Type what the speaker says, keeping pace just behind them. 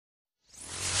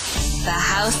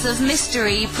House of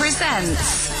Mystery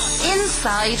presents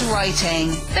Inside Writing,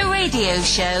 the radio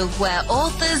show where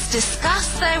authors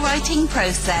discuss their writing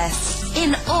process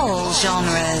in all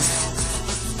genres.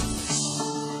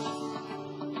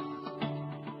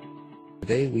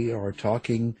 Today we are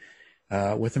talking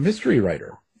with a mystery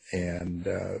writer, and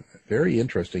very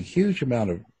interesting, huge amount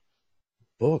of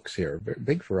books here,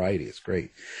 big variety. It's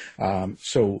great.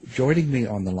 So joining me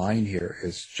on the line here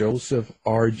is Joseph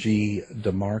R.G.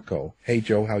 DeMarco. Hey,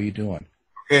 Joe, how you doing?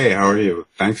 Hey, how are you?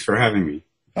 Thanks for having me.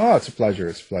 Oh, it's a pleasure.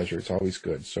 It's a pleasure. It's always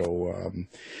good. So,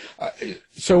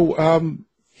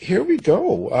 here we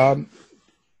go.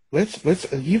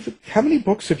 How many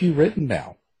books have you written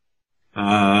now?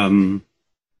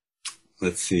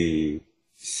 Let's see,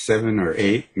 7 or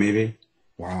 8, maybe.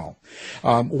 Wow.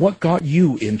 What got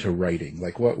you into writing?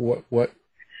 Like, what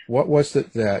was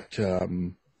it that,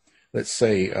 let's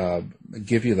say,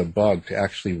 give you the bug to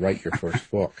actually write your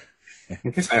first book? I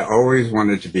guess I always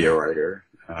wanted to be a writer.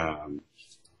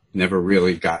 Never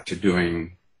really got to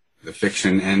doing the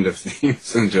fiction end of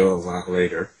things until a lot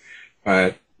later.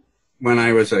 But when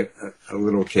I was a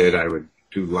little kid, I would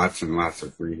do lots and lots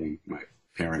of reading. My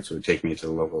parents would take me to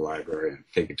the local library and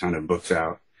take a ton of books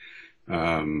out.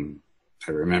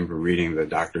 I remember reading the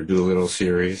Dr. Dolittle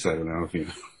series. I don't know if you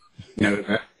know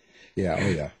that. Yeah, oh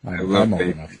yeah. I love old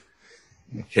enough.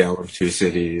 Tale of Two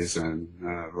Cities and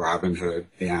Robin Hood,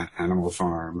 the Animal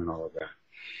Farm, and all of that.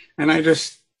 And I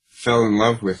just fell in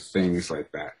love with things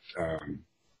like that.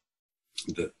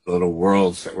 The little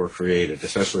worlds that were created,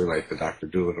 especially like the Dr.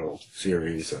 Dolittle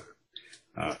series,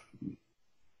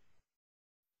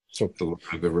 so the Lord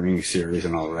of the Rings series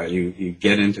and all of that. You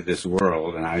get into this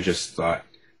world, and I just thought,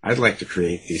 I'd like to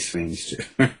create these things too.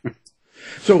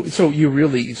 So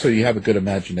you have a good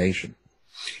imagination.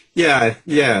 Yeah.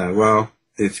 Well,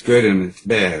 it's good and it's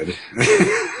bad.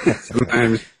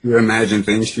 Sometimes you imagine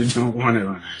things you don't want to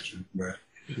imagine, but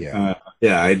yeah,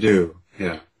 I do.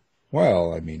 Yeah.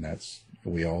 Well, I mean,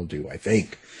 we all do, I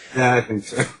think. Yeah, I think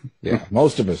so. Yeah,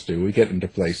 most of us do. We get into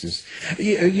places,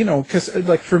 because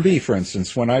like for me, for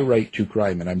instance, when I write true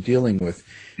crime and I'm dealing with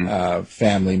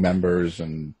family members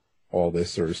and all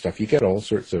this sort of stuff, you get all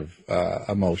sorts of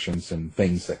emotions and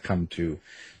things that come to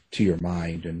your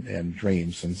mind and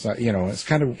dreams, and so, it's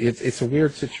kind of it's a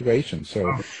weird situation. So,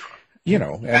 and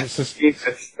it's just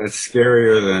that's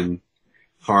scarier than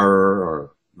horror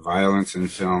or violence in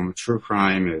film. True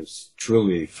crime is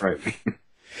truly frightening.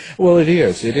 Well, it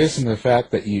is. It is in the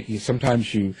fact that you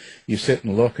sometimes you sit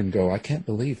and look and go, I can't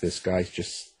believe this guy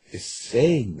just is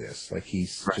saying this. Like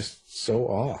he's just so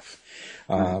off.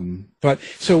 But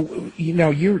so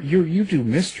you do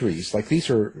mysteries, like these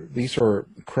are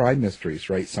crime mysteries,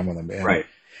 right? Some of them, and, right?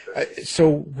 So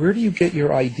where do you get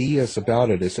your ideas about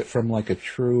it? Is it from like a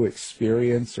true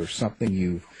experience, or something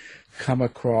you've come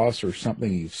across, or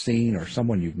something you've seen, or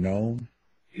someone you've known?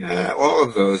 Yeah, all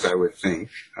of those, I would think,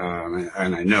 and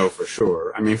I know for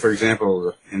sure. I mean, for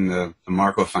example, in the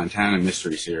DeMarco Fontana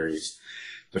mystery series,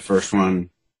 the first one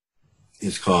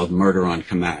is called Murder on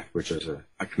Kamak, which is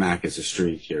Kamak is a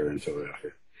street here in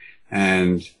Philadelphia.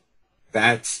 And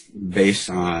that's based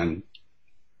on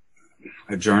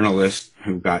a journalist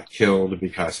who got killed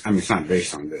because, it's not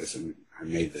based on this, and I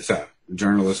made this up. A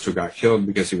journalist who got killed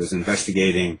because he was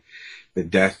investigating the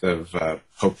death of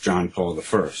Pope John Paul I,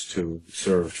 who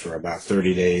served for about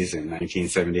 30 days in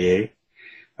 1978.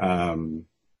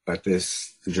 But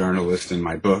this journalist in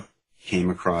my book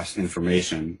came across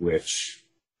information which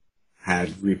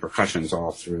had repercussions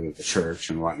all through the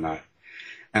church and whatnot.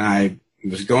 And I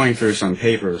was going through some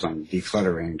papers on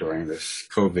decluttering during this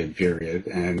COVID period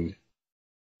and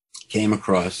came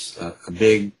across a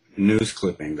big news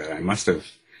clipping that I must have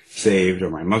saved,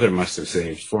 or my mother must have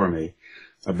saved for me,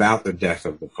 about the death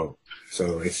of the Pope.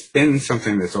 So it's been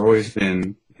something that's always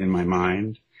been in my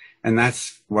mind. And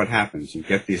that's what happens. You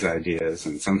get these ideas,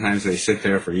 and sometimes they sit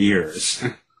there for years.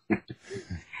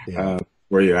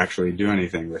 Where you actually do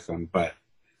anything with them. But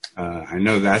I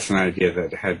know that's an idea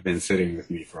that had been sitting with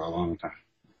me for a long time.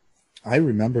 I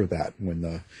remember that when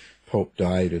the Pope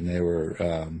died and they were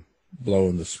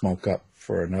blowing the smoke up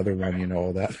for another one,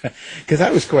 all that. Because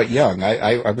I was quite young.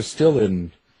 I was still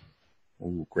in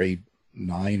grade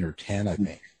 9 or 10, I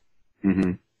think.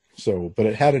 Mm-hmm. So, but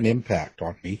it had an impact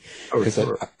on me because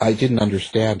sure. I didn't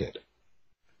understand it.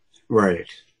 Right.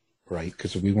 Right,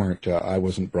 because I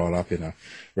wasn't brought up in a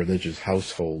religious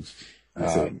household,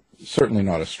 certainly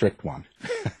not a strict one.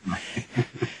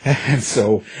 And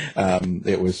so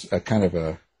it was a kind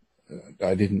of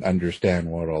I didn't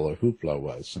understand what all the hoopla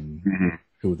was and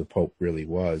who the Pope really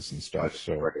was and stuff.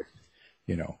 So,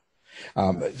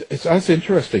 That's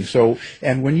interesting. So,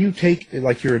 and when you take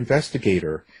like your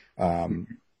investigator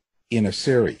in a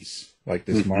series like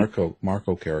this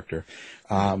Marco character,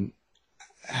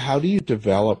 how do you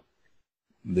develop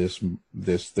this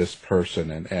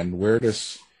person, and where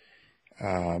does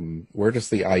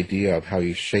the idea of how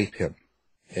you shape him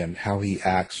and how he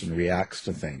acts and reacts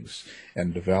to things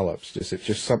and develops? Is it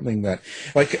just something that,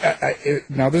 like,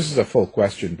 now this is a full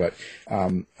question, but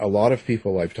a lot of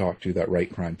people I've talked to that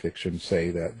write crime fiction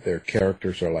say that their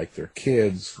characters are like their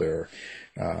kids. They're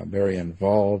very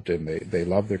involved, and they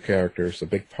love their characters, a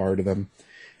big part of them,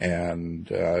 and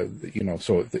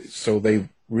so they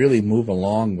really move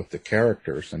along with the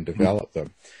characters and develop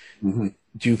them. Mm-hmm.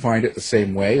 Do you find it the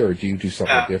same way, or do you do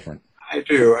something different? I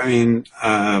do. I mean,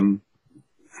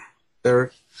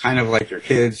 they're kind of like your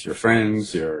kids, your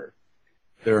friends. They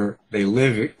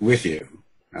live with you,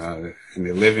 and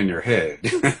they live in your head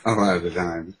a lot of the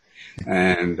time.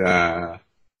 And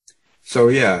so,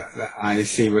 yeah, I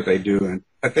see what they do,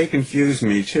 but they confuse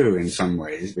me too in some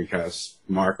ways, because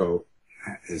Marco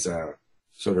is a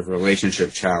sort of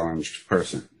relationship challenged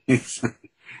person. He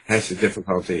has a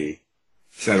difficulty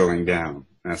settling down.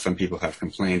 Now, some people have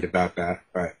complained about that,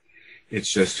 but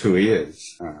it's just who he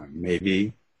is.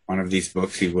 Maybe one of these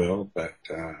books he will, but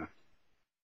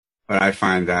I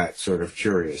find that sort of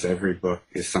curious. Every book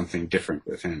is something different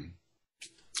with him.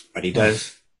 But he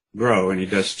does grow and he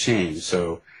does change.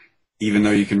 So even though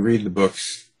you can read the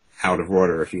books out of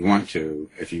order if you want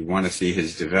to see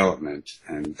his development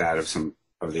and that of some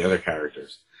of the other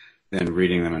characters, then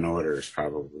reading them in order is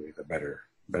probably the better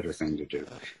thing to do.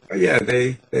 But yeah,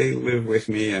 they live with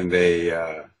me, and they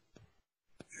are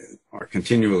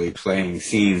continually playing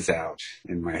scenes out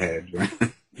in my head,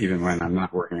 even when I'm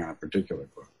not working on a particular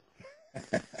book.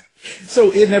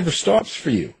 So it never stops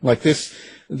for you, like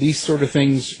these sort of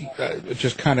things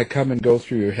just kind of come and go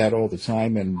through your head all the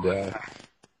time, and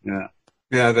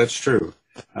yeah, that's true.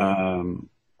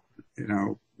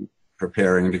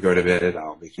 Preparing to go to bed,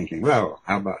 I'll be thinking, well,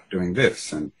 how about doing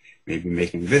this and maybe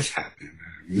making this happen?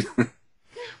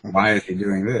 Why is he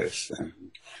doing this? And,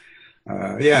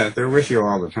 they're with you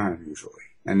all the time usually.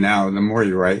 And now the more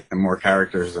you write, the more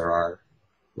characters there are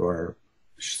who are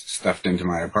stuffed into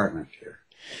my apartment here.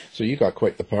 So you got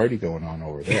quite the party going on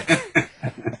over there.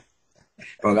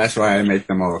 Well, that's why I make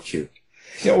them all cute.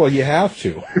 Yeah, well, you have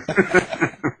to.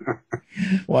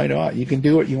 Why not? You can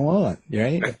do what you want,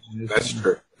 right? That's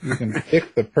true. You can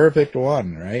pick the perfect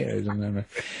one, right?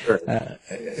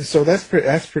 So that's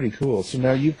pretty cool. So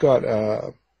now you've got.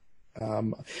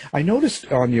 I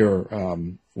noticed on your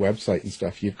website and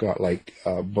stuff, you've got like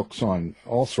books on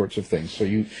all sorts of things. So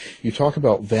you talk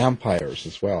about vampires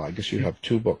as well. I guess you have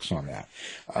 2 books on that.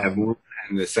 I have one,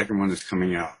 and the second one is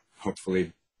coming out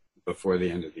hopefully before the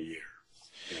end of the year.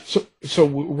 Yeah. So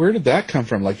where did that come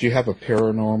from? Like, do you have a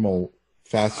paranormal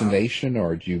fascination,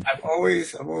 or do you? I've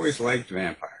always liked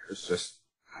vampires. Just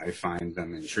I find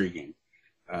them intriguing.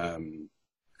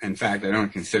 In fact, I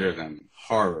don't consider them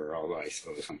horror, although I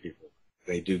suppose some people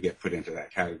they do get put into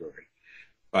that category.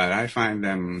 But I find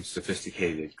them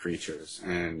sophisticated creatures,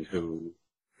 and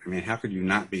how could you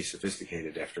not be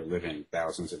sophisticated after living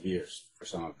thousands of years for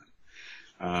some of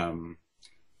them?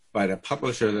 But a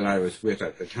publisher that I was with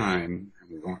at the time,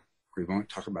 and we won't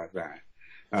talk about that,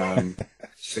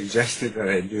 suggested that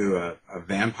I do a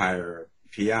vampire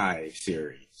PI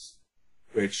series,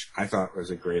 which I thought was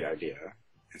a great idea.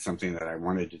 It's something that I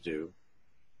wanted to do.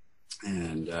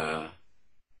 And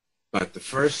but the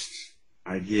first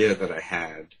idea that I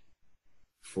had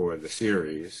for the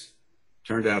series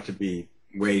turned out to be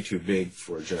way too big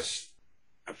for just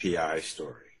a PI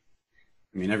story.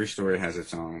 I mean, every story has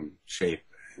its own shape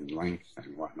and length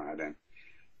and whatnot. And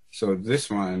so this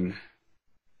one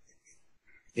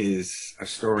is a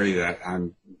story that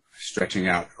I'm stretching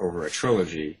out over a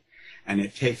trilogy, and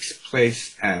it takes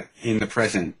place in the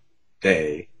present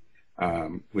day,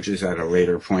 which is at a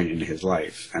later point in his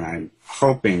life. And I'm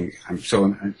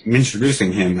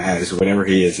introducing him as whatever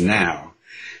he is now.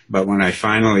 But when I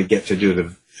finally get to do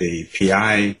the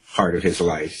PI part of his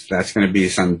life, that's going to be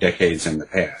some decades in the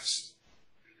past.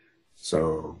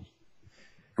 So,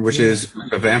 which is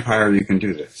a vampire, you can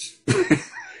do this.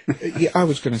 Yeah, I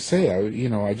was going to say,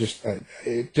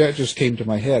 that just came to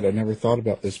my head. I never thought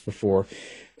about this before.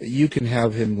 You can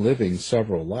have him living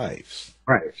several lives.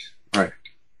 Right.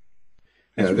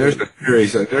 Yeah, there's a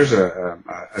series. There's a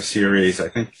series. I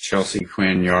think Chelsea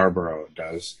Quinn Yarborough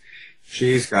does.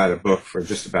 She's got a book for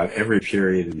just about every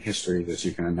period in history that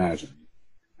you can imagine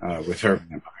with her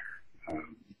vampire.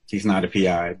 He's not a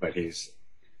PI, but he's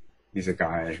a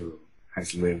guy who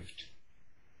has lived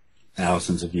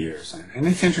thousands of years. And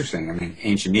it's interesting. I mean,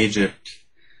 ancient Egypt,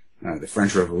 the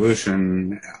French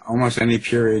Revolution, almost any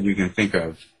period you can think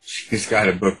of, she's got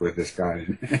a book with this guy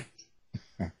in it.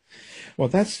 Well,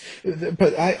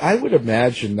 but I would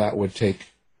imagine that would take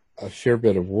a fair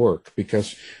bit of work,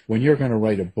 because when you're going to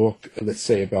write a book, let's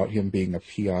say about him being a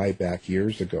PI back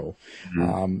years ago,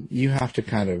 you have to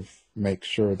kind of make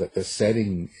sure that the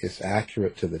setting is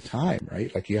accurate to the time,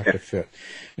 right? Like you have to fit,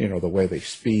 the way they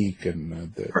speak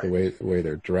and the way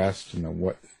they're dressed and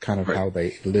what kind of how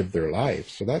they live their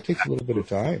lives. So that takes a little bit of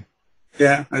time.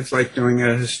 Yeah, it's like doing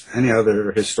any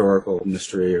other historical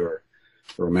mystery or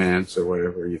romance or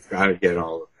whatever. You've got to get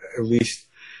at least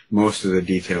most of the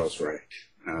details right.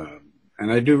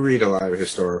 And I do read a lot of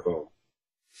historical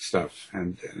stuff,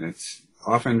 and it's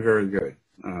often very good.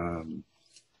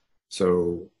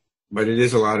 But it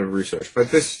is a lot of research.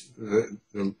 But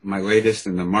my latest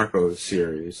in the DeMarco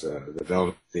series,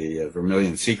 the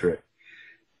Vermilion Secret,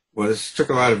 took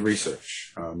a lot of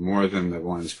research, more than the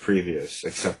ones previous,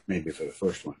 except maybe for the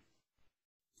first one,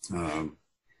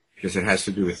 because it has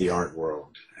to do with the art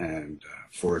world and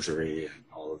forgery and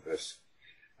all of this.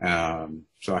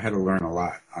 So I had to learn a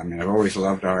lot. I mean, I've always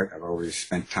loved art. I've always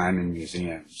spent time in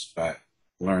museums, but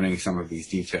learning some of these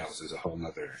details is a whole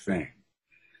other thing.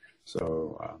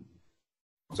 So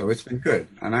it's been good,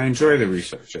 and I enjoy the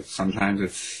research. Sometimes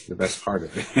it's the best part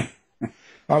of it.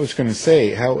 I was going to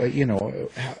say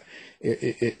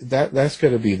that's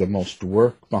going to be the most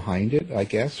work behind it, I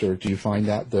guess, or do you find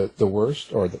that the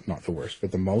worst, or not the worst,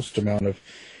 but the most amount of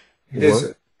work? It is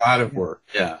a lot of work.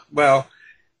 Yeah. Well,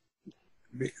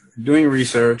 doing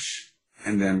research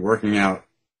and then working out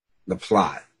the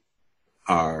plot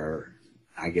are,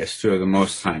 I guess, two of the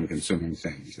most time-consuming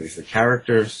things. The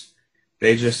characters,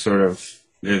 they just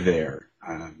they're there.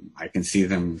 I can see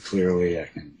them clearly. I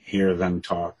can hear them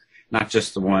talk. Not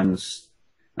just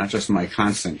my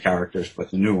constant characters,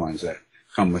 but the new ones that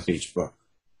come with each book.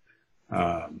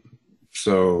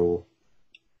 So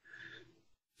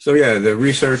yeah, the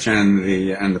research and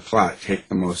the plot take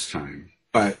the most time.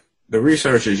 But the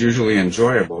research is usually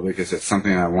enjoyable because it's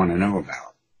something I want to know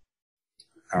about.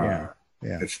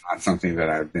 It's not something that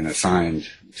I've been assigned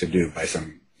to do by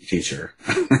some teacher.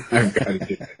 I've got to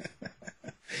do it.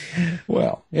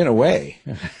 Well, in a way.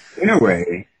 In a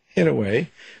way.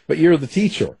 But you're the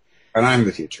teacher. And I'm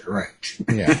the teacher, right.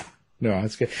 Yeah. No,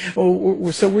 that's good.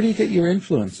 Oh, so where do you get your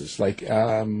influences? Like,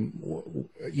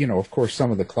 of course,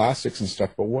 some of the classics and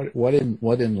stuff, but what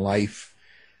in life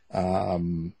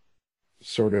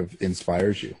sort of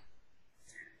inspires you?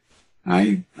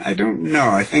 I don't know.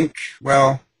 I think,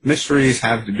 mysteries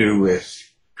have to do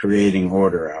with creating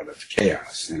order out of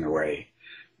chaos, in a way.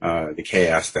 The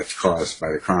chaos that's caused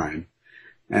by the crime.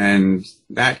 And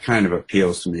that kind of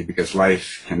appeals to me because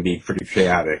life can be pretty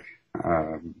chaotic.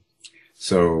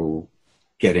 So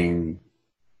getting,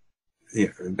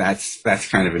 that's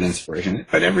kind of an inspiration.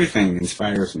 But everything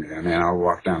inspires me. I mean, I'll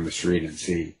walk down the street and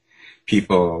see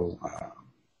people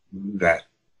that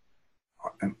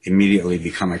immediately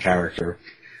become a character.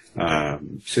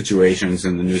 Situations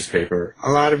in the newspaper. A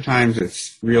lot of times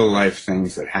it's real life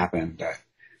things that happen that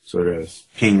sort of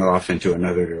ping off into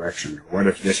another direction. Or what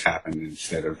if this happened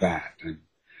instead of that? And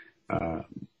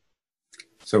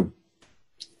so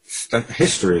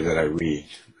history that I read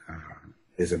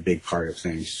is a big part of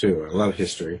things too. I love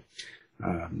history,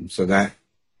 so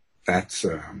that's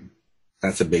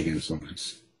a big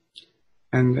influence,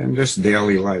 and just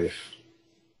daily life.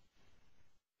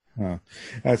 Huh.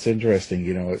 That's interesting.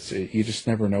 You just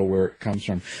never know where it comes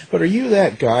from. But are you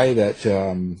that guy that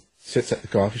sits at the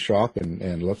coffee shop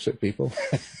and looks at people?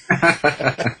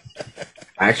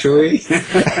 Actually.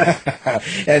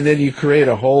 And then you create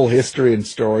a whole history and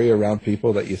story around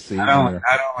people that you see. Not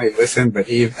only listen, but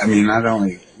not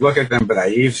only look at them, but I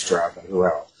eavesdrop as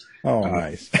well. Oh,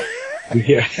 nice.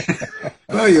 Yeah.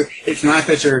 Well, it's not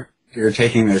that you're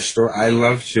taking their story. I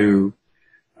love to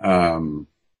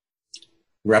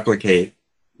replicate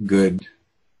good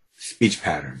speech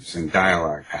patterns and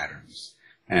dialogue patterns.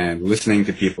 And listening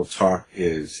to people talk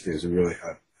is really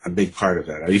a big part of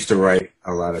that. I used to write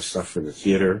a lot of stuff for the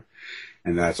theater,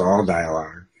 and that's all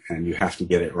dialogue, and you have to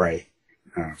get it right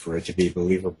for it to be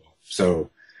believable. So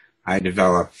I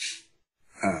developed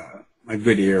a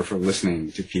good ear for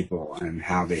listening to people and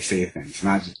how they say things,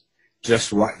 not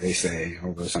just what they say,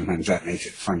 although sometimes that makes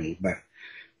it funny, but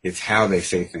it's how they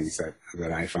say things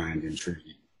that I find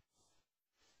intriguing.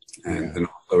 And then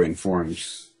also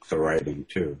informs the writing,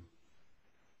 too.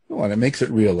 Well, and it makes it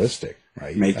realistic,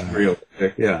 right? Makes it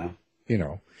realistic, yeah.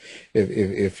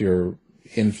 If you're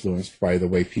influenced by the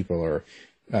way people are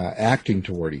acting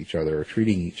toward each other or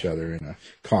treating each other in a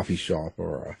coffee shop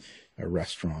or a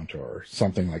restaurant or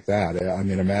something like that. I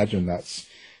mean, imagine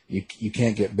you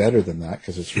can't get better than that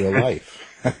because it's real life.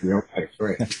 Real life,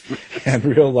 right. And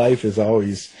real life is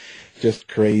always just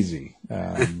crazy.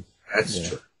 That's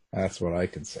true. That's what I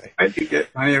can say. I do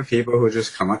get plenty of people who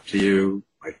just come up to you,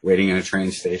 like waiting in a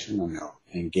train station, and they'll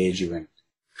engage you in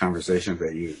conversations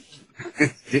that you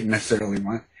didn't necessarily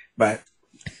want, but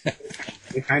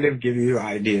they kind of give you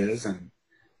ideas and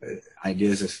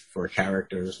ideas for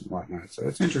characters and whatnot. So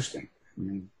it's interesting. I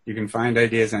mean, you can find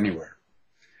ideas anywhere.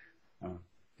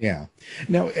 Yeah.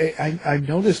 Now, I've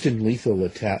noticed in Lethal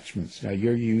Attachments, now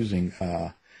you're using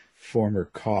former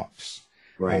cops.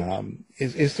 Right.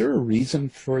 Is there a reason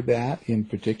for that in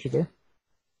particular?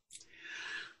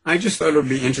 I just thought it would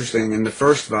be interesting. In the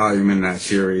first volume in that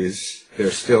series, they're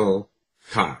still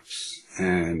cops,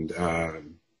 and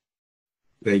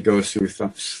they go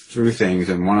through things,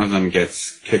 and one of them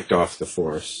gets kicked off the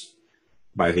force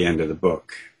by the end of the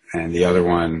book, and the other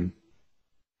one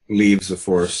leaves the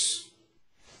force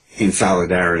in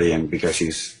solidarity and because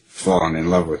he's fallen in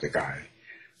love with the guy.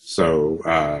 So,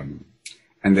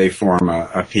 and they form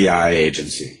a PI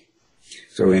agency.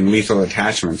 So in Lethal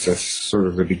Attachments, that's sort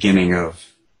of the beginning of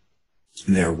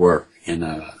their work in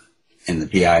the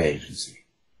PI agency.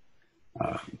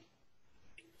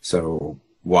 So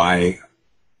why?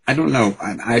 I don't know.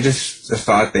 I just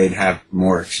thought they'd have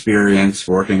more experience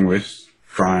working with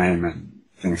crime and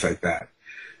things like that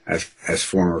as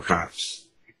former cops,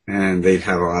 and they'd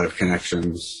have a lot of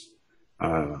connections.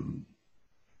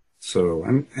 So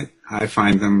I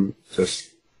find them just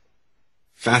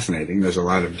fascinating. There's a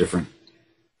lot that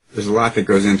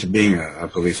goes into being a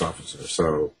police officer.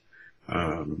 So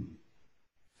I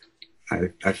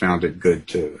found it good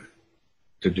to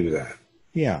do that.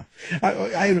 Yeah,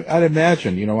 I'd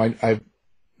imagine. You know, I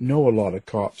know a lot of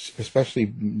cops, especially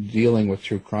dealing with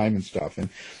true crime and stuff, and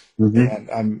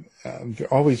I'm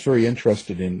always very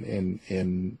interested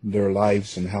in their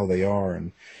lives and how they are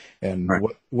and right.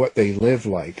 what they live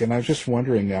like. And I was just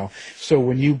wondering now. So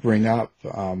when you bring up,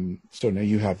 so now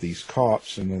you have these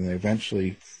cops, and then they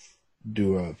eventually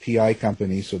do a PI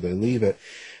company, so they leave it.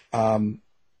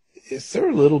 Is there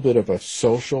a little bit of a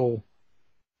social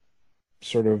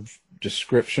sort of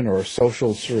description or a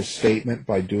social sort of statement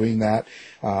by doing that?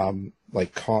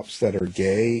 Like cops that are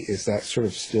gay, is that sort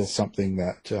of still something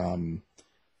that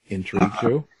intrigues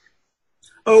you?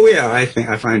 Oh yeah, I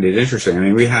find it interesting. I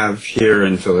mean, we have here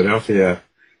in Philadelphia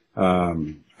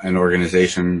an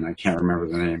organization, I can't remember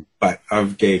the name, but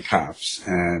of gay cops,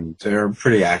 and they're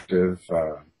pretty active.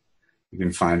 You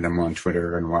can find them on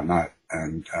Twitter and whatnot,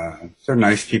 and they're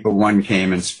nice people. One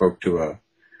came and spoke to a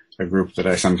group that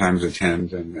I sometimes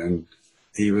attend, and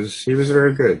he was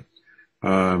very good.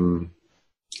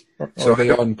 So are they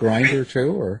on Grindr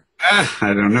too, or?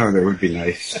 I don't know. That would be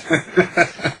nice.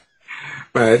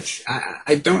 But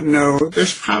I don't know.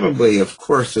 There's probably, of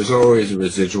course, there's always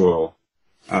residual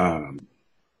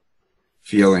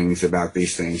feelings about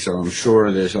these things. So I'm sure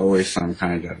there's always some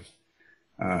kind of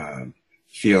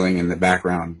feeling in the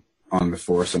background on the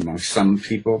force among some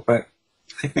people. But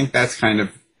I think that's kind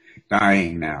of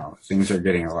dying now. Things are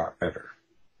getting a lot better.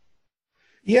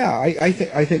 Yeah, I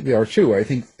think they are too. I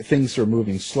think things are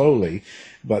moving slowly,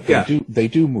 but they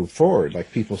do move forward.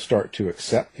 Like people start to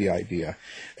accept the idea.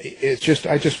 It's just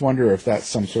I just wonder if that's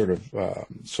some sort of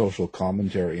social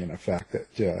commentary in effect that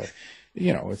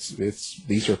it's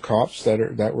these are cops that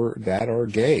are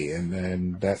gay,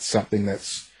 and that's something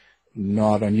that's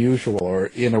not unusual, or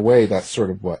in a way that's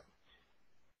sort of what.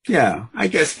 Yeah, I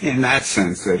guess in that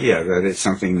sense that it's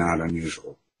something not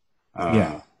unusual.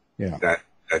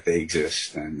 That they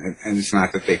exist, and it's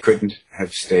not that they couldn't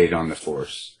have stayed on the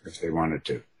force if they wanted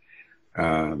to.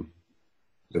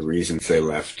 The reasons they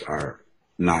left are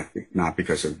not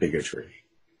because of bigotry.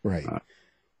 Right.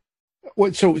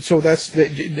 So that's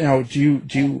now. Do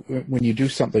you when you do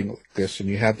something like this and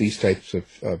you have these types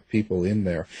of people in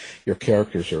there, your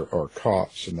characters are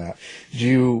cops and that.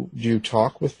 Do you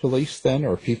talk with police then,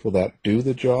 or people that do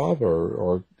the job,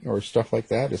 or stuff like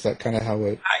that? Is that kind of how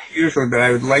it? But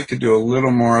I would like to do a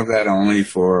little more of that, only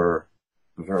for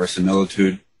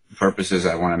verisimilitude purposes.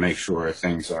 I want to make sure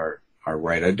things are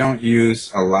right. I don't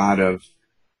use a lot of.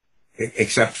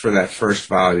 Except for that first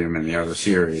volume in the other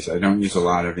series, I don't use a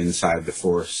lot of inside the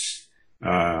force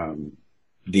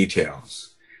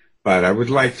details, but I would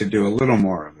like to do a little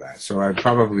more of that. So I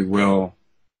probably will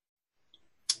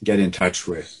get in touch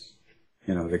with,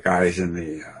 the guys in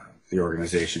the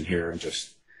organization here and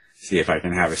just see if I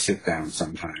can have a sit down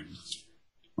sometime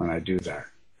when I do that,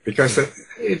 because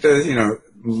it does.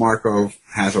 Marco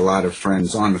has a lot of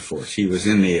friends on the force. He was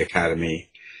in the academy,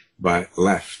 but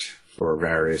left for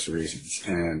various reasons,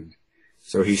 and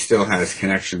So he still has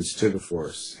connections to the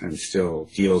force and still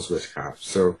deals with cops.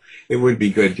 So it would be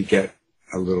good to get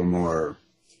a little more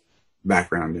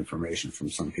background information from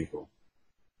some people.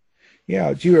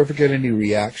 Yeah. Do you ever get any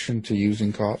reaction to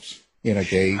using cops in a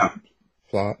gay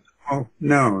plot? Oh,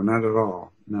 no, not at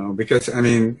all. No, because, I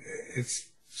mean, it's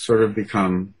sort of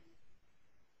become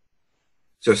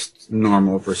just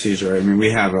normal procedure. I mean,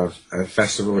 we have a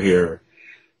festival here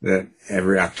that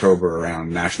every October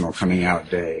around National Coming Out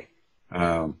Day,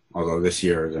 although this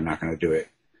year they're not going to do it.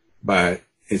 But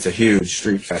it's a huge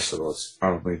street festival. It's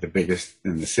probably the biggest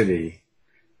in the city.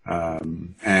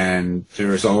 And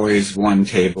there's always one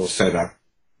table set up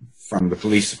from the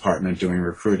police department doing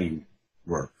recruiting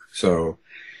work. So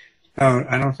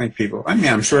I don't think people, I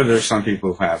mean, I'm sure there's some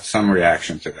people who have some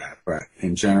reaction to that, but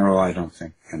in general, I don't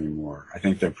think anymore. I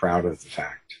think they're proud of the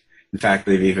fact. In fact,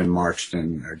 they've even marched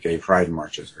in gay pride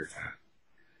marches we've had.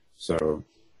 So.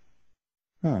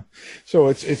 Huh.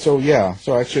 So so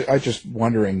actually, I just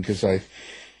wondering, because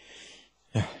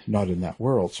not in that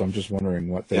world, so I'm just wondering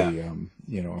what they,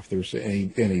 if there's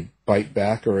any bite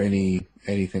back or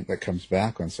anything that comes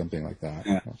back on something like that.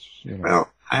 Yeah.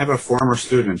 Well, I have a former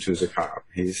student who's a cop.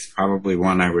 He's probably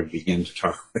one I would begin to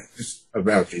talk with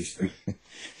about these things.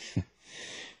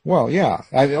 Well, yeah.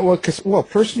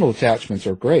 Personal attachments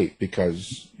are great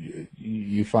because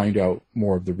you find out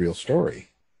more of the real story.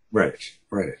 Right.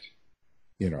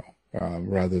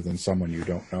 Rather than someone you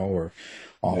don't know or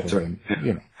often,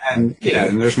 And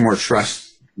there's more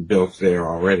trust built there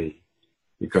already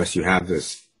because you have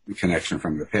this connection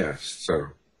from the past. So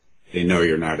they know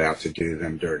you're not out to do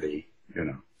them dirty,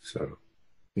 so.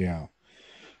 Yeah.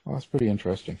 Well, that's pretty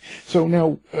interesting. So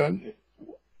now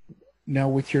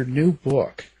with your new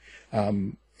book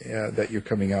that you're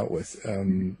coming out with,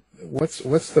 what's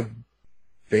the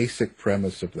basic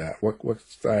premise of that?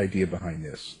 What's the idea behind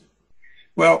this?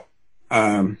 Well,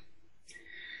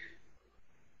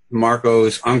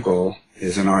 Marco's uncle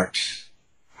is an art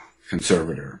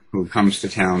conservator who comes to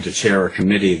town to chair a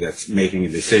committee that's making a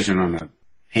decision on a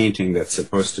painting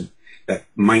that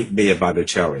might be a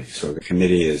Botticelli. So the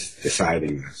committee is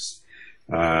deciding this.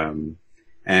 And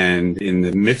in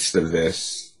the midst of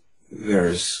this,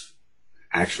 there's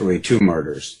actually two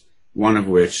murders, one of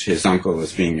which his uncle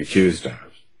is being accused of.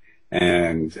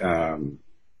 And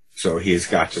so he's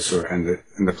got to and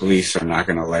the police are not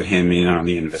going to let him in on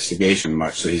the investigation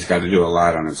much, so he's got to do a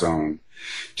lot on his own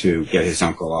to get his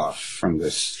uncle off from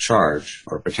this charge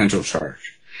or potential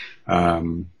charge.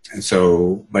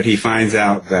 But he finds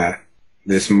out that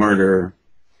this murder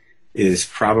is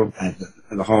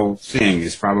the whole thing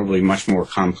is probably much more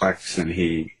complex than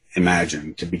he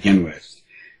imagined to begin with.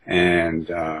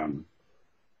 And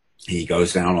he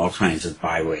goes down all kinds of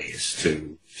byways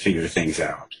to figure things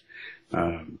out.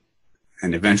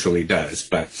 And eventually does,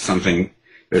 but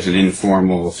there's an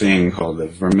informal thing called the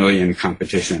Vermilion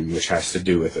competition, which has to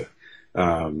do with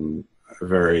a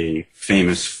very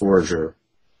famous forger,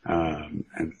 and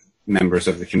members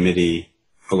of the committee,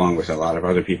 along with a lot of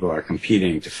other people, are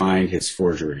competing to find his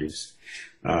forgeries.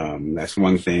 That's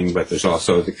one thing, but there's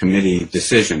also the committee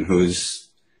decision,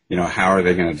 how are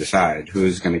they going to decide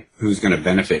who's going to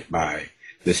benefit by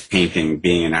this painting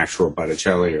being an actual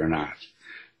Botticelli or not.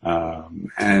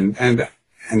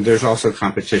 And there's also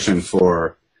competition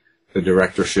for the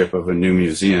directorship of a new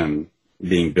museum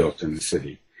being built in the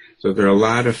city. So there are a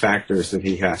lot of factors that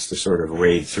he has to sort of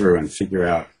wade through and figure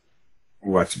out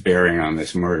what's bearing on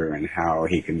this murder and how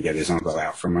he can get his uncle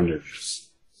out from under this.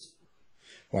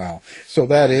 Wow. So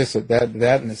that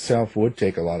in itself would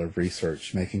take a lot of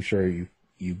research, making sure you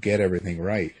get everything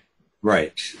right.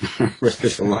 Right.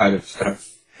 There's a lot of stuff.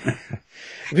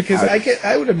 Because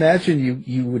I would imagine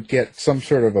you would get some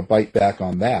sort of a bite back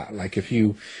on that. Like if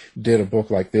you did a book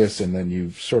like this and then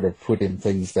you sort of put in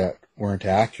things that weren't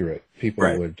accurate, people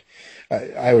would,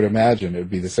 I would imagine it would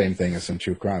be the same thing as in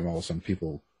true crime. All of a sudden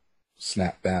people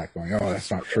snap back going, oh,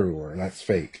 that's not true or that's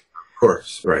fake. Of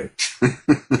course, right.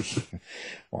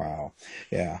 Wow.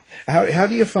 Yeah. How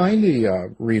do you find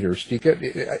the readers?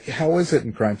 How is it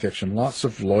in crime fiction? Lots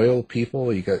of loyal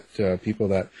people? You get people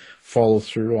that follow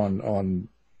through on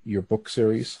your book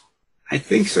series? I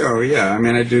think so, yeah. I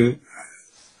mean,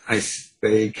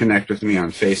 they connect with me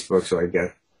on Facebook, so I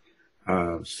get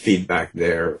feedback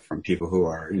there from people who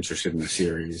are interested in the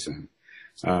series, and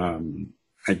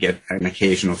I get an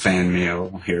occasional fan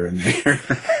mail here and there.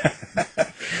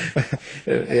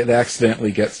 It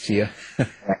accidentally gets to you. I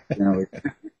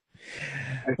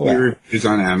see reviews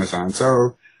on Amazon,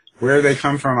 so where they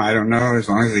come from, I don't know. As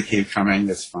long as they keep coming,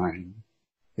 it's fine.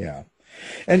 Yeah.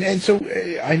 And so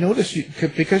I noticed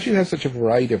because you have such a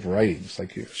variety of writings,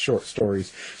 like your short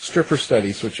stories, stripper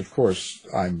studies, which of course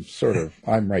I'm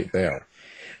right there.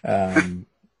 Um,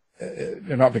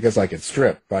 Not because I could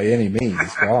strip by any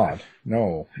means. God,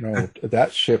 no,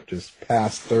 that ship is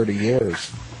past 30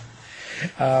 years.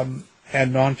 And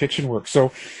nonfiction work.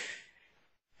 So,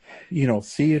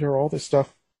 theater, all this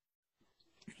stuff.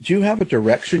 Do you have a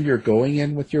direction you're going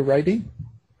in with your writing?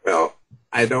 Well,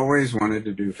 I'd always wanted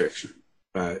to do fiction,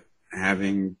 but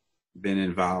having been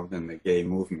involved in the gay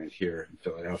movement here in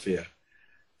Philadelphia,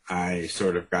 I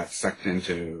sort of got sucked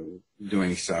into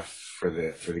doing stuff for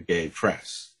the gay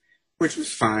press, which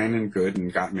was fine and good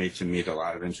and got me to meet a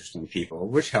lot of interesting people,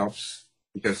 which helps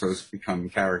because those become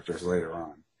characters later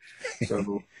on.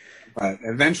 So, but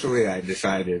eventually I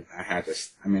decided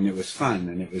it was fun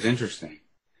and it was interesting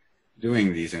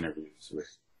doing these interviews with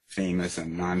famous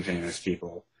and non-famous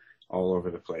people all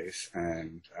over the place.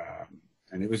 And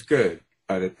it was good.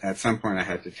 But at some point I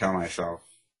had to tell myself,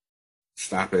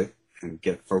 stop it and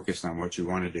get focused on what you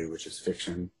want to do, which is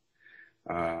fiction,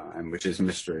 and which is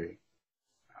mystery,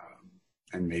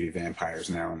 and maybe vampires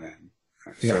now and then.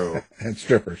 So, and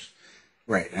strippers.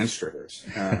 Right, and strippers.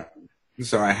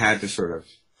 So I had to sort of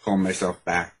pull myself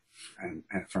back and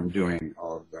from doing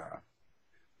all of the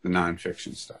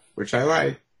nonfiction stuff, which I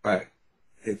like, but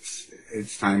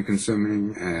it's time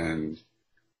consuming and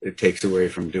it takes away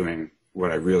from doing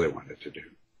what I really wanted to do.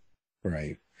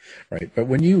 Right. But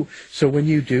when you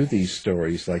do these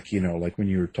stories, like when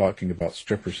you were talking about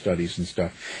stripper studies and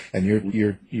stuff, and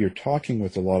you're talking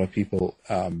with a lot of people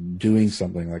doing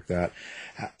something like that,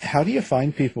 how do you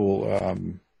find people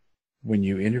when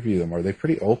you interview them? Are they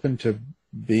pretty open to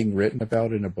being written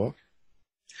about in a book?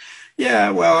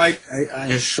 Yeah, well, I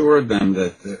assured them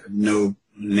that no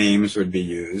names would be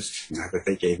used, not that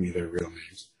they gave me their real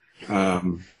names.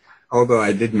 Although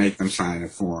I did make them sign a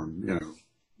form,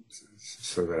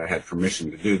 so that I had permission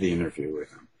to do the interview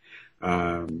with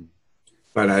them.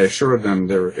 But I assured them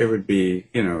it would be,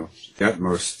 the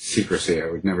utmost secrecy. I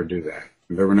would never do that.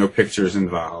 There were no pictures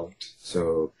involved,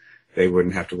 so they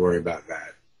wouldn't have to worry about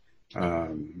that.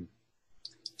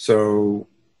 So,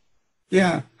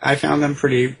 yeah, I found them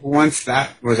once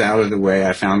that was out of the way,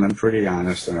 I found them pretty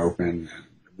honest and open and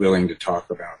willing to talk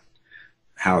about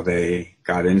how they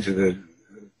got into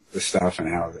the stuff and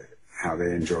how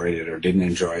they enjoyed it or didn't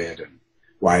enjoy it and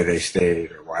why they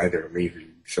stayed or why they're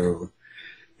leaving. So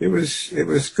it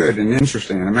was good and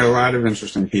interesting. I met a lot of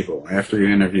interesting people. After you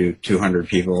interview 200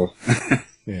 people,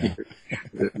 yeah.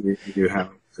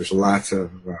 There's lots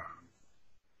of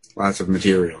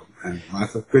material and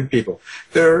lots of good people.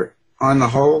 They're, on the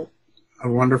whole, a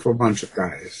wonderful bunch of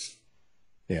guys.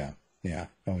 Yeah.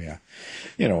 Oh, yeah.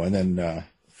 And then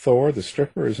Thor, the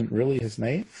stripper, isn't really his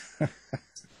name.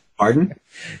 Pardon?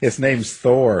 His name's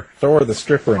Thor. Thor, the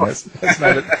stripper.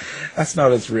 And that's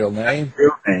not his real name.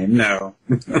 Real name, no.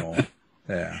 Oh,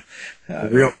 yeah.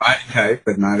 Real body type,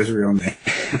 but not his real name.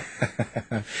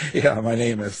 Yeah, my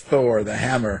name is Thor, the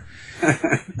Hammer.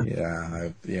 Yeah,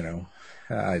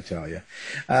 I tell you.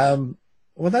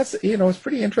 Well, that's, it's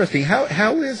pretty interesting.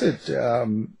 How is it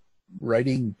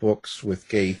writing books with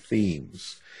gay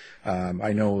themes?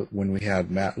 I know when we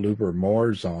had Matt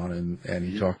Luber-Moores on and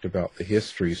he talked about the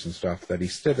histories and stuff, that he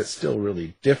said it's still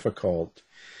really difficult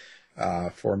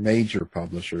for major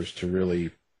publishers to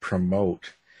really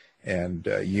promote and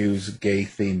use gay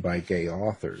theme by gay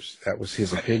authors. That was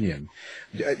his opinion.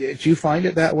 Do you find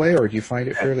it that way, or do you find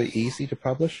it fairly easy to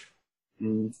publish?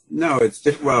 No, it's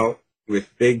well,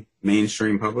 with big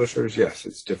mainstream publishers, yes,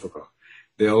 it's difficult.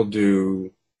 They'll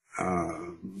do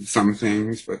some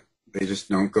things, but they just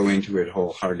don't go into it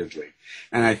wholeheartedly.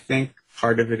 And I think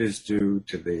part of it is due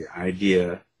to the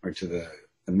idea or to the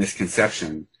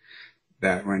misconception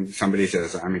that when somebody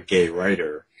says, I'm a gay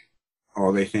writer,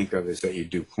 all they think of is that you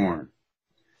do porn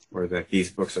or that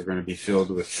these books are going to be filled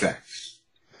with sex.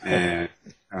 And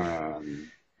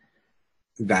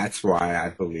that's why I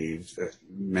believe that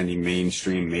many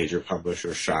mainstream major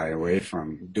publishers shy away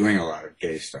from doing a lot of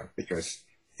gay stuff because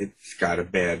it's got a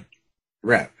bad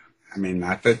rep. I mean,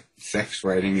 not that sex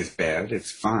writing is bad.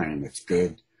 It's fine. It's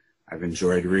good. I've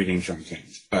enjoyed reading some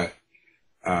things, but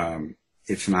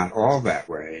it's not all that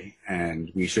way,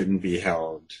 and we shouldn't be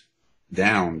held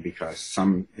down because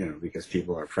because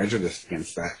people are prejudiced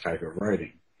against that type of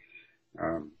writing.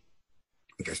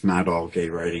 Because not all gay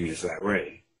writing is that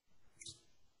way.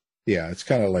 Yeah, it's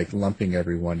kind of like lumping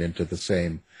everyone into the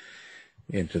same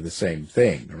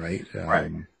thing, right?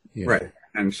 Right. Right.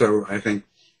 And so I think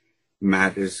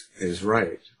Matt is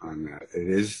right on that. It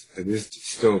is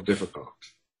still difficult.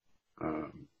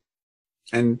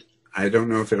 And I don't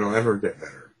know if it'll ever get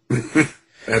better.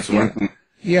 That's one thing.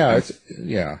 Yeah,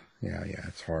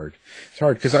 it's hard. It's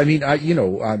hard because I'm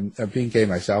being gay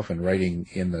myself and writing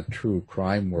in the true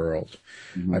crime world.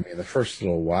 Mm-hmm. I mean, the first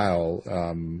little while,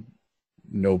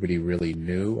 nobody really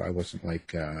knew. I wasn't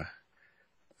like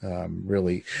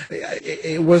really.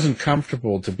 It wasn't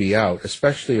comfortable to be out,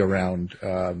 especially around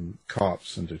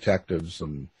cops and detectives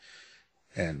and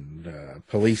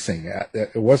policing.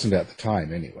 It wasn't at the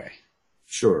time anyway.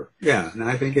 Sure. Yeah, and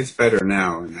I think it's better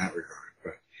now in that regard.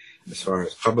 But as far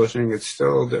as publishing, it's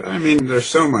still, I mean, there's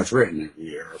so much written every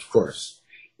year, of course.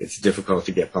 It's difficult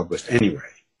to get published anyway.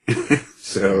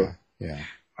 So, yeah.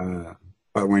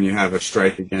 But when you have a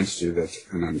strike against you that's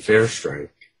an unfair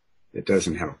strike, it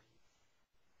doesn't help.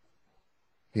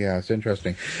 Yeah, it's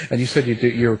interesting. And you said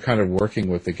you're kind of working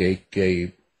with the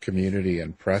gay community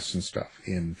and press and stuff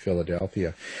in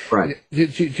Philadelphia. Right. Do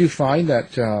you find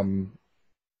that,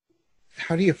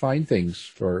 how do you find things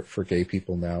for gay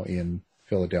people now in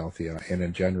Philadelphia and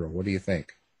in general? What do you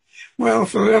think? Well,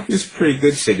 Philadelphia's a pretty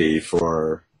good city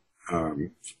for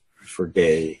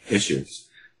gay issues.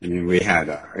 I mean, we had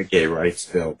a gay rights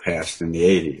bill passed in the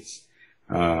 80s.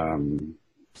 And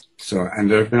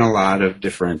there have been a lot of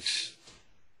different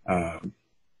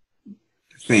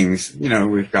things. You know,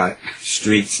 we've got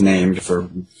streets named for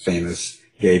famous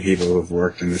gay people who've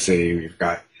worked in the city. We've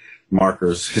got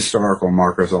markers, historical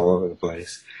markers all over the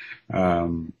place.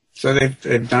 So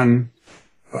they've done,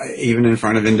 even in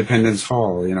front of Independence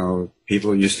Hall, you know,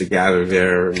 people used to gather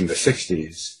there in the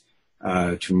 60s,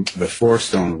 before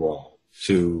Stonewall,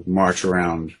 to march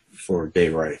around for gay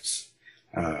rights.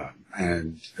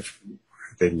 And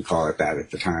they didn't call it that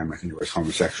at the time. I think it was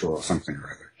homosexual or something or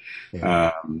other.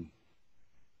 Yeah.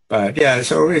 But yeah,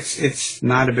 so it's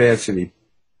not a bad city.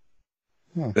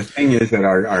 Huh. The thing is that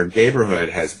our neighborhood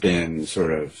has been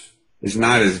is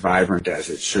not as vibrant as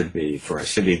it should be for a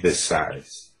city this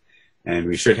size. And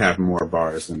we should have more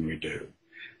bars than we do.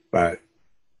 But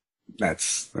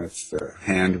that's the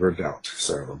hand we're dealt.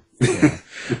 So, yeah.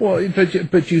 Well,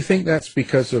 but you think that's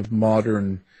because of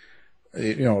modern,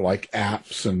 like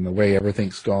apps and the way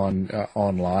everything's gone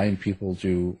online? People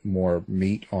do more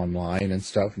meet online and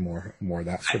stuff, more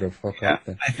that sort of hookup.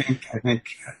 Yeah, I think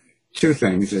two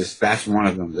things is that's one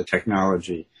of them. The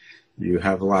technology, you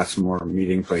have lots more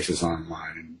meeting places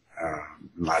online,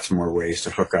 lots more ways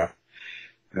to hook up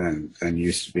than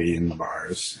used to be in the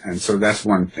bars, and so that's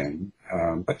one thing.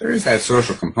 But there is that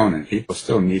social component. People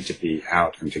still need to be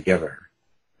out and together,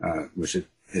 which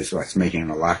is what's making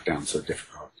the lockdown so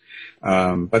difficult.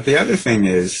 But the other thing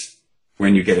is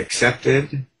when you get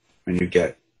accepted, when you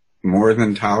get more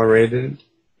than tolerated,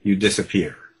 you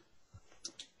disappear.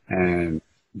 And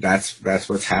that's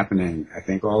what's happening, I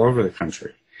think, all over the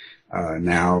country.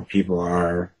 Now people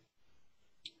are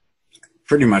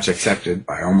pretty much accepted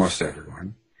by almost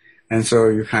everyone. And so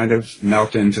you kind of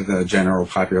melt into the general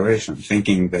population,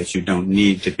 thinking that you don't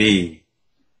need to be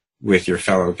with your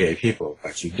fellow gay people,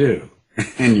 but you do.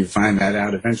 And you find that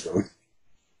out eventually.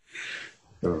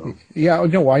 So. Yeah,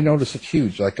 no, I notice it's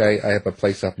huge. Like I have a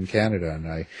place up in Canada,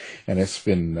 and it's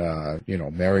been,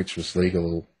 marriage was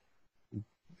legal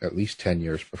at least 10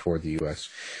 years before the U.S.,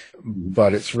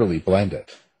 but it's really blended.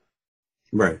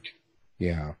 Right.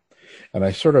 Yeah. And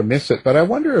I sort of miss it, but I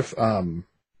wonder if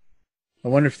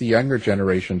the younger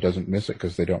generation doesn't miss it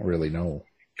because they don't really know.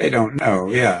 They don't know,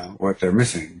 yeah, what they're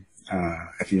missing.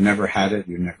 If you never had it,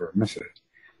 you never miss it.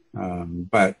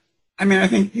 But I mean, I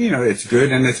think, it's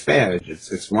good and it's bad.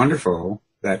 It's wonderful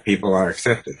that people are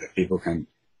accepted, that people can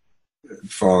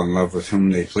fall in love with whom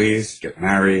they please, get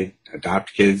married,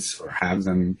 adopt kids, or have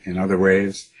them in other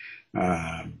ways.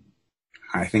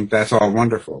 I think that's all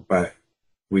wonderful, but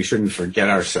we shouldn't forget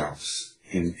ourselves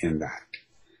in that.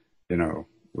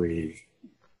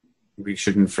 We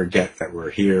shouldn't forget that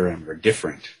we're here and we're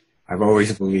different. I've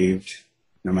always believed,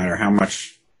 no matter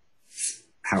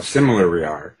how similar we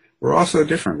are, we're also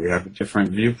different. We have a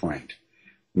different viewpoint.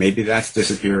 Maybe that's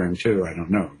disappearing too. I don't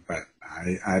know, but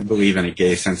I believe in a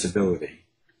gay sensibility.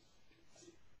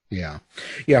 Yeah,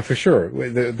 for sure.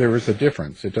 There is a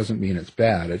difference. It doesn't mean it's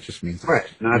bad. It just means right.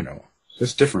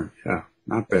 Just different. Yeah,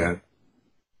 not bad.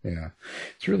 Yeah,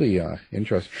 it's really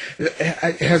interesting.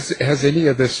 Has any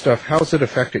of this stuff? How's it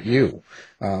affected you?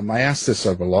 I asked this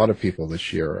of a lot of people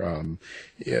this year,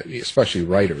 especially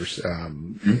writers.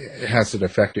 Has it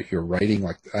affected your writing?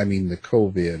 Like, I mean, the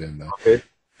COVID and the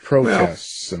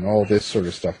protests and all this sort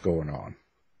of stuff going on.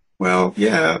 Well,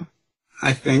 yeah,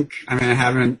 I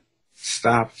haven't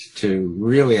stopped to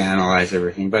really analyze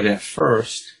everything, but at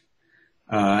first,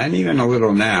 and even a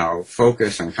little now,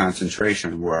 focus and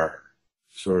concentration were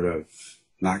sort of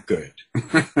not good.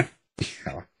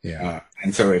 Yeah.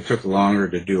 And so it took longer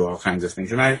to do all kinds of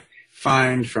things. And I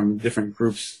find from different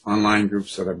groups, online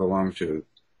groups that I belong to,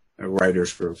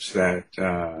 writers groups, that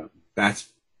that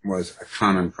was a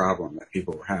common problem that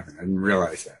people were having. I didn't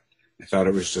realize that. I thought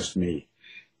it was just me.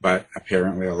 But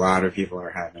apparently a lot of people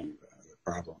are having the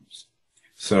problems.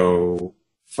 So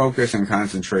focus and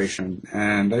concentration.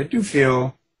 And I do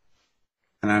feel,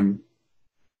 and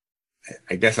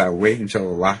I guess I'll wait until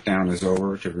the lockdown is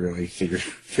over to really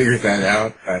figure that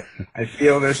out. But I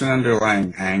feel there's an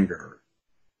underlying anger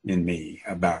in me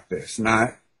about this.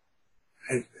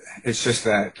 It's just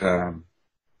that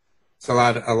it's a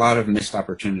lot of missed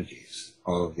opportunities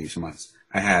all of these months.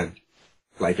 I had,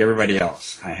 like everybody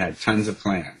else, I had tons of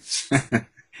plans,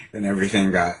 and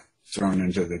everything got thrown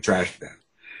into the trash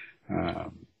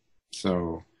bin.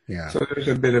 So there's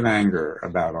a bit of anger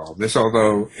about all this,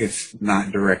 although it's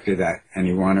not directed at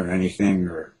anyone or anything,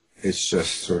 or it's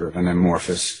just sort of an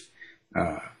amorphous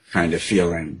kind of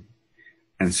feeling.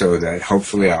 And so that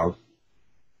hopefully I'll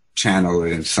channel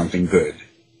it into something good.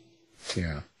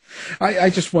 Yeah. I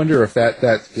just wonder if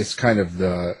that is kind of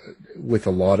with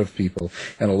a lot of people,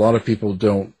 and a lot of people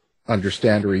don't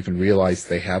understand or even realize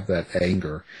they have that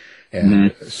anger.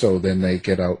 And so then they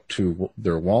get out to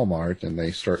their Walmart and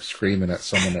they start screaming at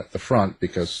someone at the front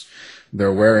because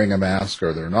they're wearing a mask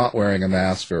or they're not wearing a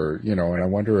mask, or, and I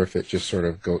wonder if it just sort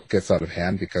of gets out of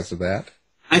hand because of that.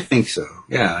 I think so.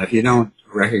 Yeah. If you don't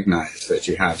recognize that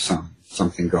you have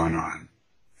something going on,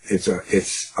 it's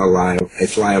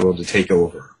liable to take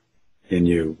over in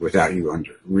you without you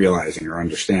realizing or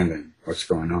understanding what's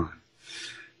going on.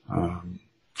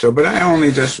 But I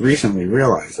only just recently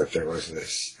realized that there was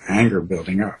this anger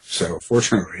building up. So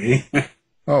fortunately.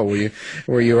 Oh,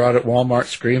 were you out at Walmart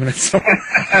screaming at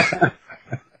someone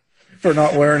for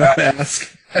not wearing a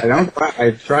mask?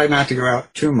 I try not to go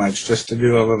out too much, just to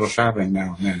do a little shopping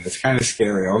now and then. It's kind of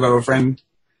scary. Although a friend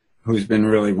who's been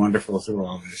really wonderful through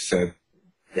all this said,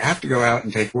 you have to go out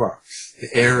and take walks.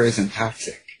 The air isn't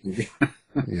toxic.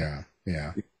 Yeah.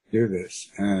 Do this.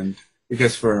 And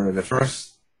because for the first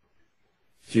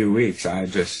few weeks, I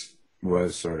just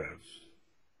was sort of,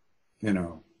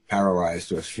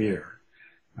 paralyzed with fear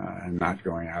and not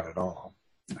going out at all.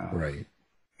 Right.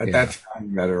 But that's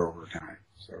gotten better over time.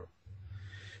 So.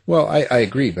 Well, I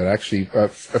agree, but actually,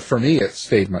 for me, it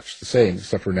stayed much the same,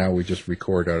 except for now we just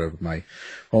record out of my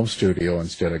home studio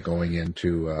instead of going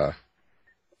into a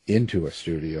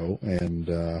studio,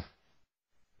 and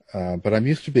but I'm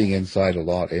used to being inside a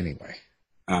lot anyway.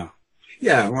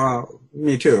 Yeah, well,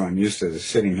 me too. I'm used to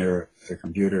sitting here at the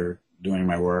computer, doing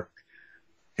my work,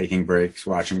 taking breaks,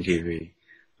 watching TV.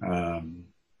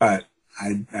 But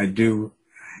I do,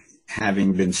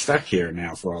 having been stuck here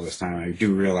now for all this time, I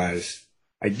do realize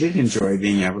I did enjoy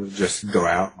being able to just go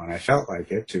out when I felt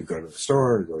like it, to go to the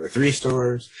store, go to 3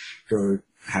 stores, go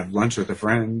have lunch with a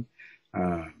friend.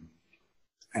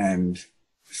 And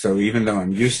so even though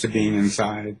I'm used to being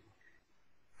inside,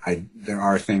 there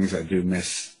are things I do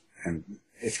miss, and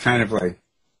it's kind of like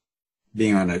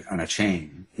being on a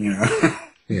chain,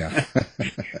 Yeah.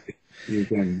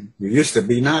 You used to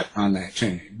be not on that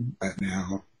chain, but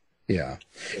now. Yeah,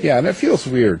 and it feels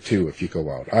weird too if you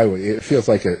go out. It feels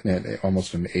like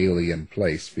almost an alien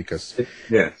place because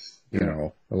yes,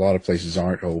 a lot of places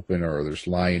aren't open, or there's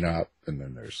line up, and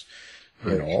then there's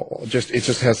it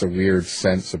just has a weird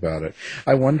sense about it.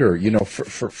 I wonder,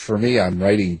 for me, I'm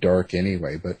writing dark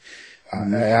anyway, but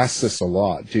I ask this a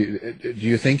lot. Do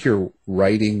you think your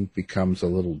writing becomes a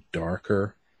little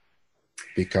darker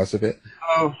because of it?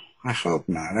 Oh, I hope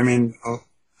not.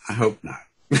 I hope not.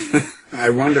 I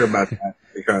wonder about that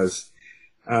because,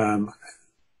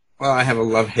 I have a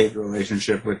love-hate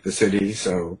relationship with the city,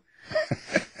 so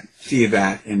see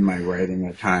that in my writing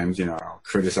at times. I'll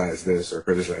criticize this or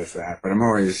criticize that, but I'm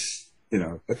always,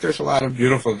 but there's a lot of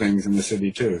beautiful things in the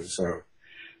city too. So,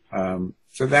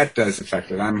 so that does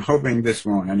affect it. I'm hoping this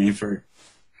won't.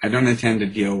 I don't intend to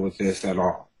deal with this at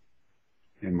all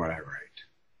in what I write.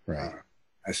 Right.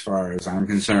 As far as I'm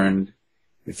concerned,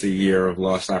 it's a year of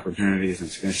lost opportunities, and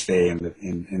it's going to stay in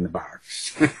the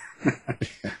box.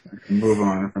 Move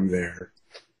on from there.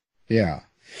 Yeah.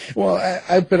 Well,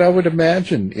 but I would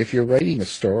imagine if you're writing a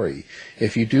story,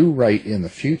 if you do write in the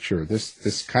future,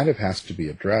 this kind of has to be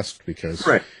addressed because,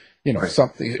 right.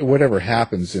 Something, whatever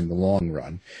happens in the long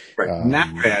run. Right.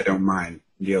 That way I don't mind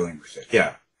dealing with it.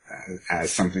 Yeah.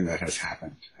 As something that has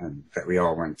happened and that we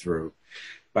all went through.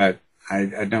 But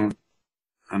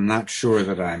I'm not sure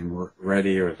that I'm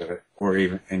ready or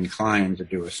even inclined to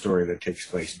do a story that takes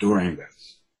place during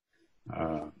this.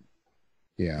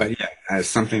 Yeah. But yeah, as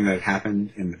something that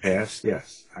happened in the past,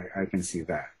 yes, I can see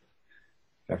that.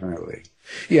 definitely.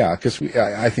 Yeah, because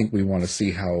I think we want to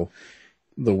see how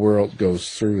the world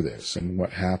goes through this and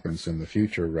what happens in the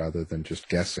future rather than just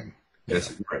guessing.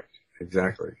 Yes, right.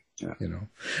 Exactly. Yeah. You know,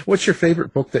 what's your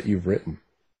favorite book that you've written?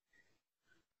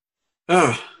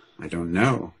 Oh, I don't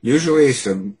know. Usually it's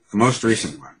the most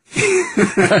recent one.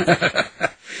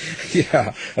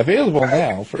 Yeah, available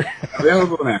now.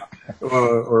 Available now. Well,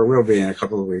 or will be in a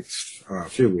couple of weeks, a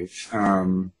few weeks.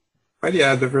 But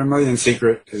yeah, The Vermilion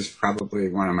Secret is probably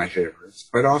one of my favorites.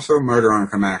 But also Murder on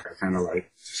Kamak I kind of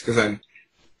like, just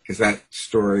because that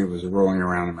story was rolling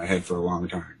around in my head for a long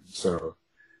time. So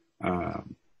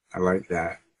I like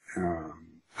that.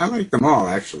 I like them all,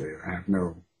 actually. I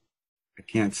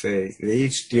can't say. They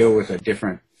each deal with a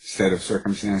different set of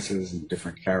circumstances and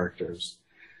different characters,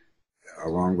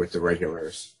 along with the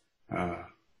regulars.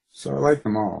 So I like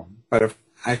them all. But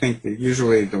I think that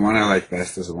usually the one I like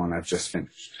best is the one I've just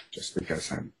finished, just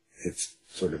because it's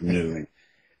sort of new.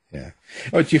 Yeah.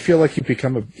 Oh, do you feel like you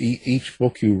become each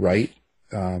book you write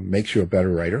makes you a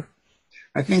better writer?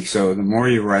 I think so. The more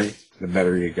you write, the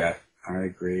better you get. I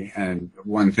agree. And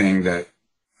one thing that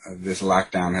this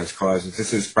lockdown has caused is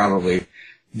this is probably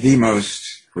the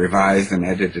most revised and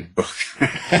edited book.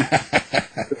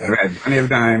 I've had plenty of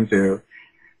time to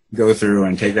go through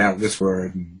and take out this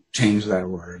word and change that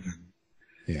word. And,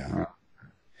 yeah.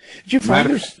 Do you find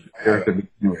there's...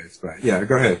 But yeah,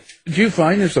 go ahead. Do you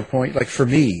find there's a point, like for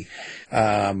me,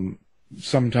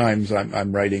 sometimes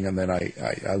I'm writing and then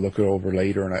I look it over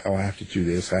later and I have to do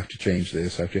this, I have to change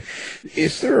this,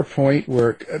 Is there a point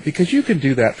where, because you can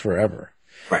do that forever,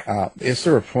 right? Is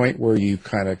there a point where you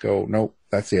kind of go, nope,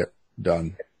 that's it,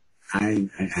 done? I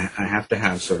have to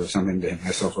have sort of something to hit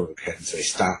myself over the head and say,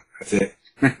 stop, that's it.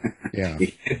 Yeah.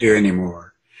 You can't do any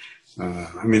more.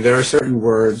 I mean, there are certain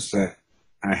words that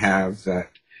I have that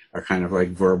are kind of like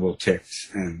verbal tics,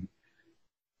 and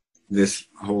this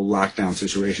whole lockdown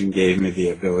situation gave me the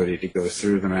ability to go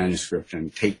through the manuscript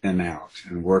and take them out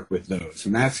and work with those.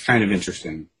 And that's kind of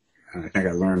interesting. And I think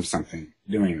I learned something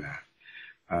doing that.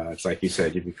 It's like you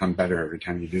said, you become better every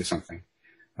time you do something.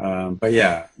 But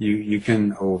yeah, you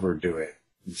can overdo it.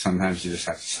 Sometimes you just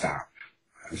have to stop.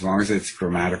 As long as it's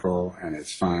grammatical and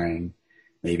it's fine,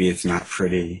 maybe it's not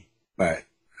pretty, but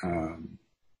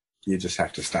you just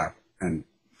have to stop and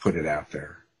put it out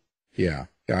there. Yeah.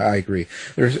 Yeah, I agree.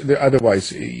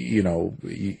 Otherwise, it'll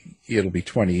be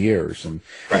 20 years. And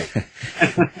right.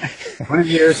 20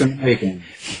 years in making.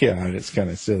 Yeah, and it's kind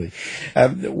of silly.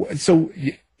 So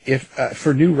if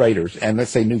for new writers, and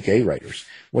let's say new gay writers,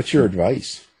 what's your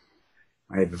advice?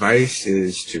 My advice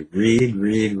is to read,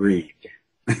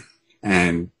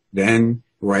 and then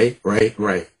write,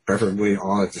 preferably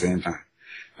all at the same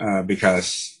time,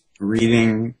 because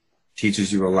reading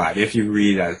teaches you a lot. If you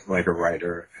read as like a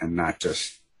writer and not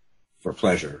just for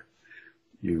pleasure,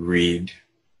 you read,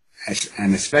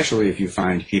 and especially if you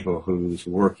find people whose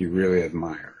work you really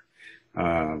admire,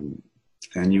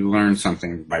 then you learn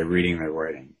something by reading their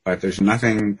writing. But there's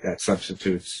nothing that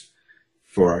substitutes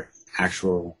for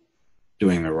actual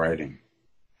doing the writing.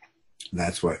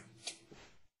 That's what,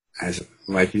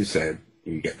 like you said,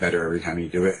 you get better every time you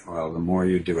do it. Well, the more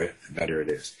you do it, the better it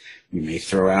is. You may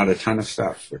throw out a ton of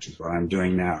stuff, which is what I'm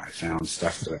doing now. I found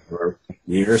stuff that I wrote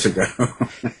years ago.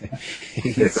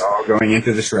 It's all going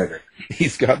into the shredder.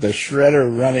 He's got the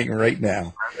shredder running right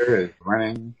now. The shredder is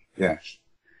running, yes.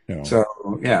 No. So,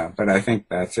 yeah, but I think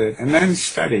that's it. And then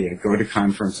study. Go to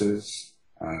conferences.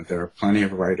 There are plenty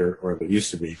of there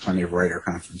used to be plenty of writer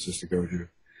conferences to go to.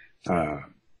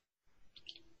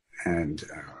 And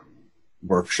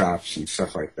workshops and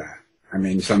stuff like that. I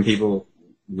mean, some people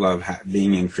love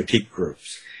being in critique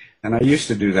groups, and I used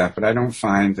to do that, but I don't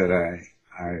find that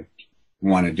I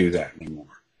want to do that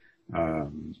anymore.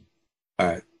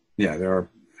 But yeah, there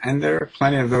are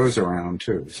plenty of those around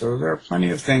too. So there are plenty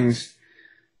of things,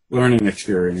 learning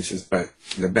experiences, but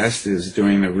the best is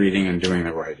doing the reading and doing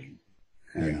the writing,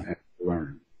 and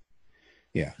learn.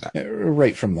 Yeah,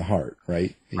 right from the heart,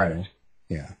 right? Right. You know?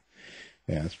 Yeah.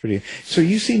 Yeah, it's pretty. So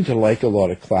you seem to like a lot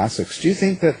of classics. Do you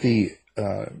think that the,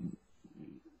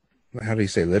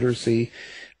 literacy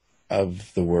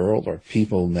of the world or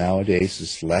people nowadays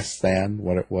is less than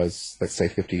what it was, let's say,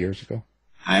 50 years ago?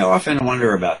 I often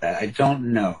wonder about that. I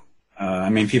don't know. I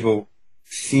mean, people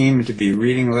seem to be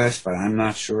reading less, but I'm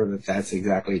not sure that that's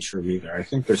exactly true either. I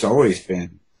think there's always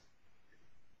been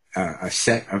a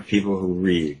set of people who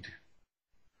read.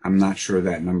 I'm not sure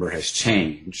that number has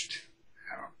changed.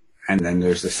 And then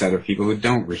there's a set of people who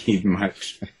don't read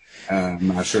much. I'm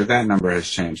not sure that number has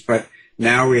changed. But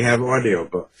now we have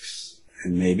audiobooks,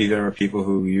 and maybe there are people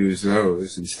who use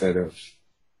those instead of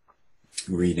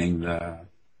reading the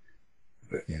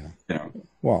Yeah. You know,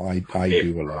 Well, I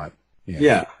do a lot. Yeah.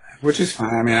 Yeah, which is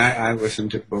fine. I mean, I listen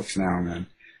to books now and then.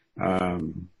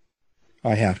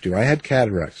 I have to. I had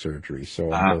cataract surgery,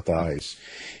 so on both eyes,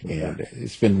 and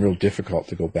it's been real difficult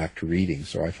to go back to reading.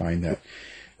 So I find that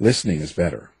listening is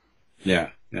better.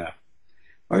 Yeah, yeah.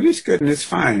 Well, it is good and it's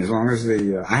fine as long as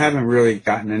I haven't really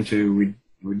gotten into.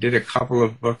 We did a couple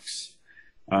of books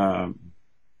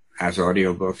as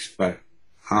audiobooks, but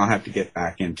I'll have to get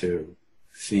back into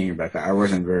seeing about that. I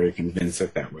wasn't very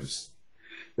convinced that was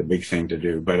the big thing to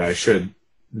do, but I should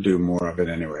do more of it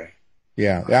anyway.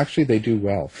 Yeah, actually they do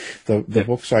well. The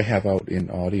books I have out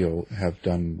in audio have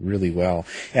done really well.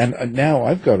 And now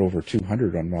I've got over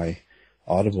 200 on my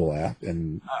Audible app,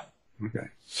 and okay.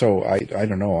 So I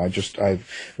don't know.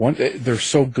 They're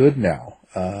so good now.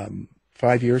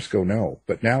 5 years ago, no,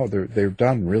 but now they're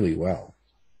done really well.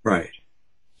 Right.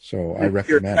 So I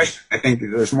recommend. I think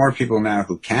there's more people now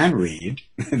who can read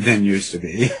than used to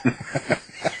be.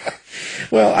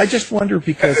 Well, I just wonder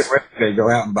because whether they go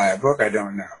out and buy a book, I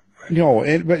don't know. No,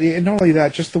 but not only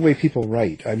that, just the way people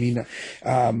write. I mean,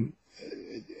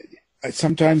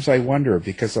 sometimes I wonder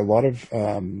because a lot of,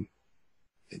 when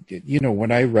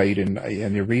I write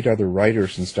and you read other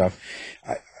writers and stuff,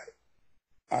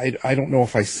 I don't know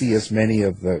if I see as many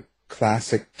of the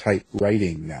classic type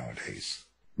writing nowadays.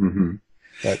 Mm-hmm.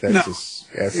 That's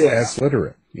as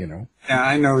literate, Yeah,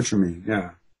 I know what you mean.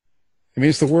 Yeah. I mean,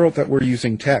 it's the world that we're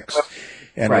using text.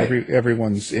 And right.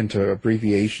 everyone's into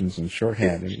abbreviations and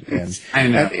shorthand, and I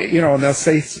know. And they'll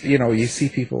say, you see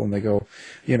people and they go,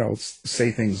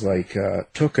 say things like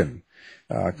 "tooken,"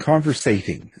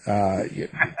 conversating, and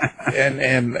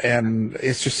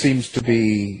it just seems to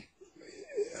be.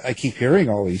 I keep hearing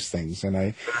all these things,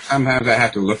 and sometimes I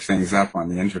have to look things up on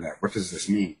the internet. What does this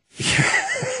mean? I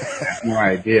have no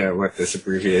idea what this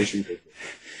abbreviation could be.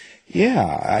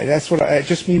 Yeah, that's what I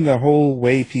just mean. The whole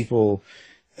way people.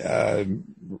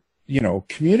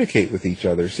 Communicate with each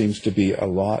other seems to be a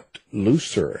lot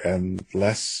looser and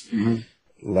less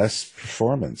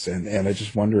performance, and I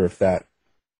just wonder if that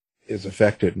is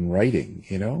affected in writing.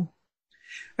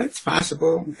 It's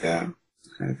possible. Yeah,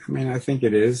 I mean, I think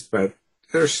it is, but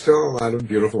there's still a lot of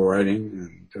beautiful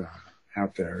writing and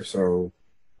out there, so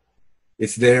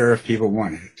it's there if people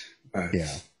want it. But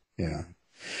yeah.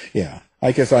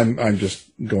 I guess I'm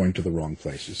just going to the wrong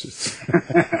places.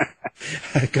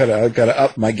 I gotta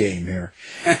up my game here.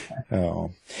 Oh,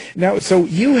 now, so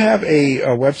you have a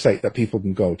website that people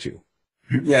can go to.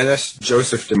 Yeah, that's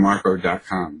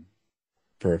josephdemarco.com.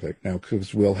 Perfect. Now,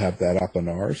 because we'll have that up on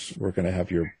ours, we're going to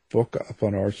have your book up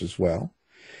on ours as well.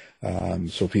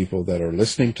 So people that are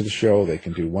listening to the show, they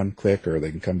can do one click, or they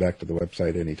can come back to the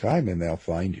website anytime, and they'll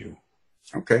find you.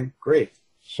 Okay, great.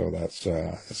 So that's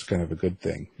kind of a good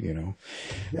thing,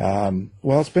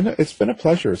 Well, it's been a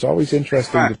pleasure. It's always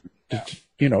interesting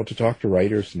to talk to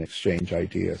writers and exchange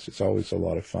ideas. It's always a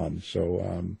lot of fun.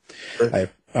 So I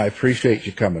appreciate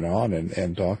you coming on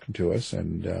and talking to us.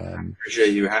 And I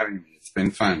appreciate you having me. It's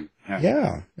been fun.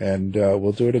 Yeah, and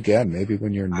we'll do it again. Maybe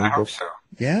when you're new. I hope so.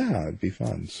 Yeah, it'd be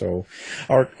fun. So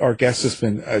our guest has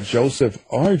been Joseph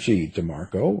R.G.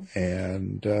 DeMarco,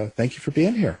 and thank you for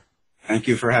being here. Thank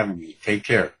you for having me. Take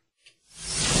care.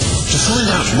 To find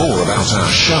out more about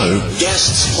our show,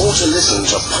 guests, or to listen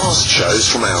to past shows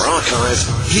from our archive,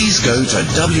 please go to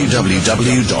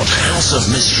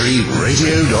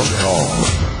www.houseofmysteryradio.com.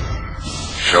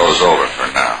 Show's over for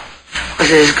now.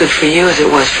 Was it as good for you as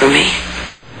it was for me?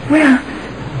 Well,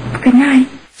 good night.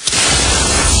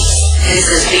 This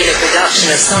has been a production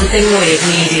of Something Weird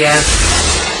Media.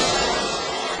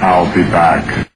 I'll be back.